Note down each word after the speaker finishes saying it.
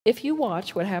If you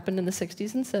watch what happened in the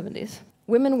 60s and 70s,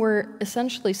 women were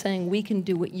essentially saying, we can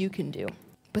do what you can do,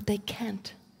 but they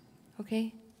can't,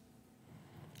 okay?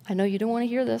 I know you don't want to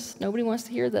hear this. Nobody wants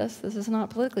to hear this. This is not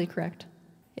politically correct.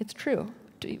 It's true.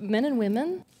 Men and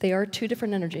women, they are two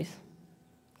different energies,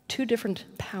 two different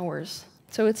powers.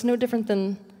 So it's no different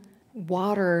than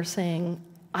water saying,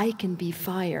 I can be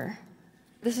fire.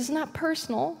 This is not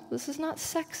personal. This is not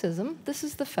sexism. This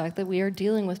is the fact that we are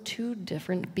dealing with two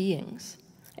different beings.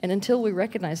 And until we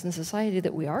recognize in society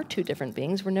that we are two different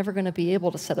beings, we're never going to be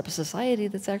able to set up a society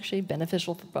that's actually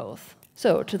beneficial for both.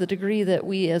 So to the degree that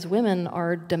we as women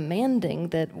are demanding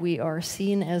that we are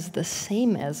seen as the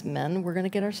same as men, we're going to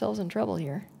get ourselves in trouble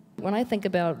here. When I think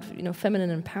about,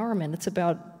 feminine empowerment, it's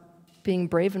about being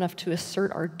brave enough to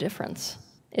assert our difference.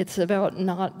 It's about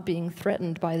not being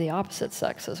threatened by the opposite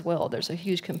sex as well. There's a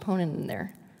huge component in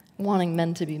there. Wanting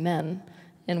men to be men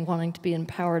and wanting to be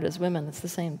empowered as women, it's the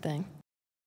same thing.